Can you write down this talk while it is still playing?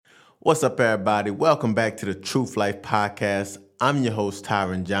What's up, everybody? Welcome back to the Truth Life Podcast. I'm your host,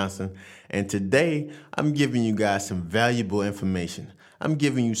 Tyron Johnson, and today I'm giving you guys some valuable information. I'm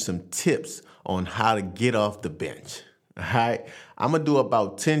giving you some tips on how to get off the bench. All right? I'm going to do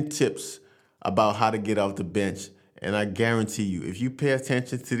about 10 tips about how to get off the bench, and I guarantee you, if you pay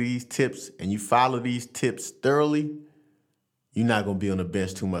attention to these tips and you follow these tips thoroughly, you're not going to be on the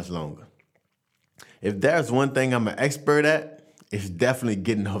bench too much longer. If there's one thing I'm an expert at, it's definitely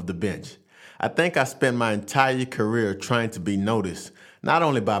getting off the bench. I think I spent my entire career trying to be noticed, not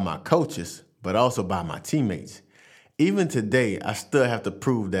only by my coaches, but also by my teammates. Even today, I still have to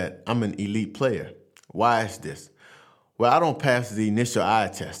prove that I'm an elite player. Why is this? Well, I don't pass the initial eye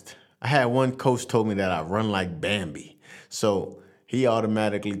test. I had one coach told me that I run like Bambi. So he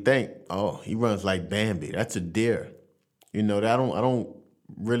automatically think, oh, he runs like Bambi. That's a deer. You know, I don't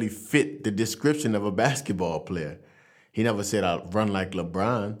really fit the description of a basketball player. He never said I'd run like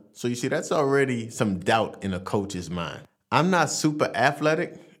LeBron. So you see, that's already some doubt in a coach's mind. I'm not super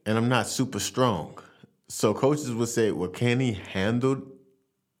athletic and I'm not super strong. So coaches would say, well, can he handle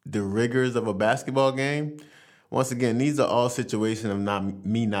the rigors of a basketball game? Once again, these are all situations of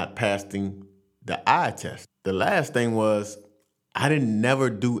not passing the eye test. The last thing was I didn't never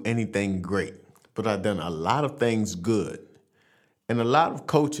do anything great, but I've done a lot of things good. And a lot of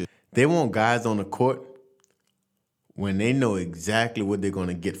coaches, they want guys on the court when they know exactly what they're going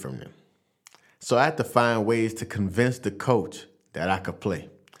to get from them. So I had to find ways to convince the coach that I could play.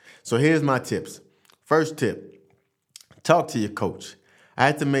 So here's my tips. First tip, talk to your coach. I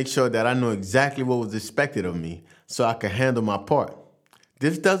had to make sure that I know exactly what was expected of me so I could handle my part.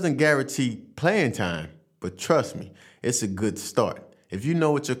 This doesn't guarantee playing time, but trust me, it's a good start. If you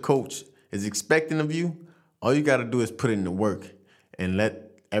know what your coach is expecting of you, all you got to do is put in the work and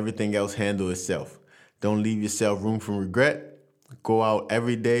let everything else handle itself. Don't leave yourself room for regret. Go out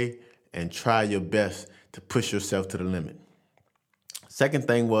every day and try your best to push yourself to the limit. Second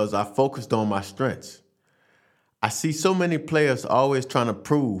thing was I focused on my strengths. I see so many players always trying to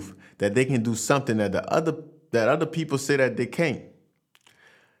prove that they can do something that other people say that they can't.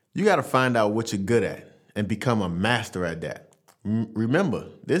 You got to find out what you're good at and become a master at that. Remember,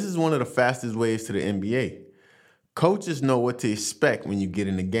 this is one of the fastest ways to the NBA. Coaches know what to expect when you get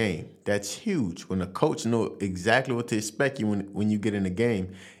in the game. That's huge. When a coach knows exactly what to expect you when you get in the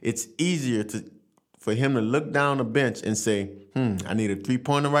game, it's easier for him to look down the bench and say, I need a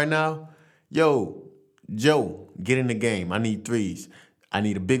three-pointer right now. Yo, Joe, get in the game. I need threes. I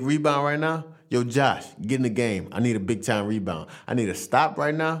need a big rebound right now. Yo, Josh, get in the game. I need a big-time rebound. I need a stop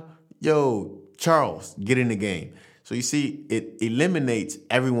right now. Yo, Charles, get in the game. So you see, it eliminates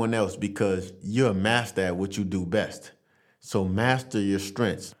everyone else because you're a master at what you do best. So master your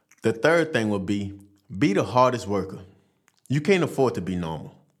strengths. The third thing would be the hardest worker. You can't afford to be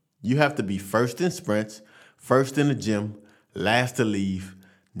normal. You have to be first in sprints, first in the gym, last to leave,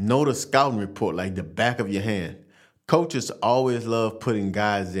 know the scouting report like the back of your hand. Coaches always love putting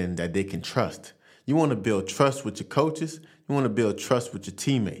guys in that they can trust. You want to build trust with your coaches. You want to build trust with your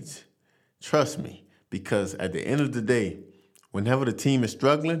teammates. Trust me. Because at the end of the day, whenever the team is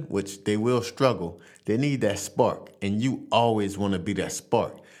struggling, which they will struggle, they need that spark. And you always want to be that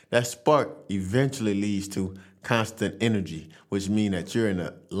spark. That spark eventually leads to constant energy, which means that you're in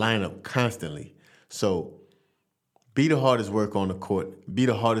a lineup constantly. So be the hardest worker on the court. Be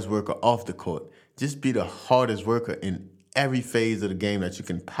the hardest worker off the court. Just be the hardest worker in every phase of the game that you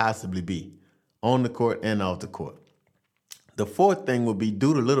can possibly be, on the court and off the court. The fourth thing would be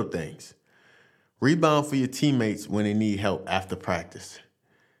do the little things. Rebound for your teammates when they need help after practice.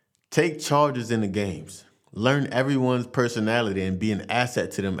 Take charges in the games. Learn everyone's personality and be an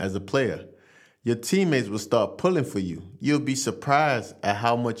asset to them as a player. Your teammates will start pulling for you. You'll be surprised at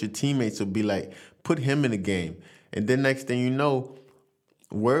how much your teammates will be like, put him in the game. And then next thing you know,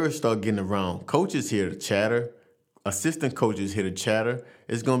 words start getting around. Coaches hear the chatter. Assistant coaches hear the chatter.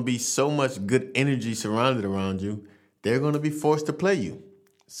 It's going to be so much good energy surrounded around you. They're going to be forced to play you.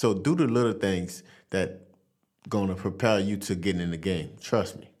 So do the little things that going to propel you to getting in the game.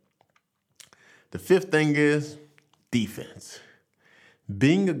 Trust me. The fifth thing is defense.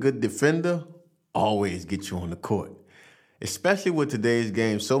 Being a good defender always gets you on the court. Especially with today's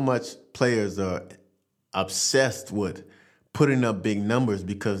game, so much players are obsessed with putting up big numbers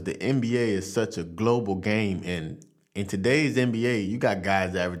because the NBA is such a global game. And in today's NBA, you got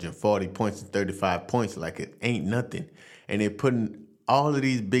guys averaging 40 points and 35 points like it ain't nothing. And they're putting all of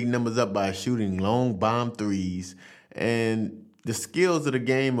these big numbers up by shooting long bomb threes, and the skills of the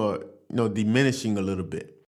game are, diminishing a little bit.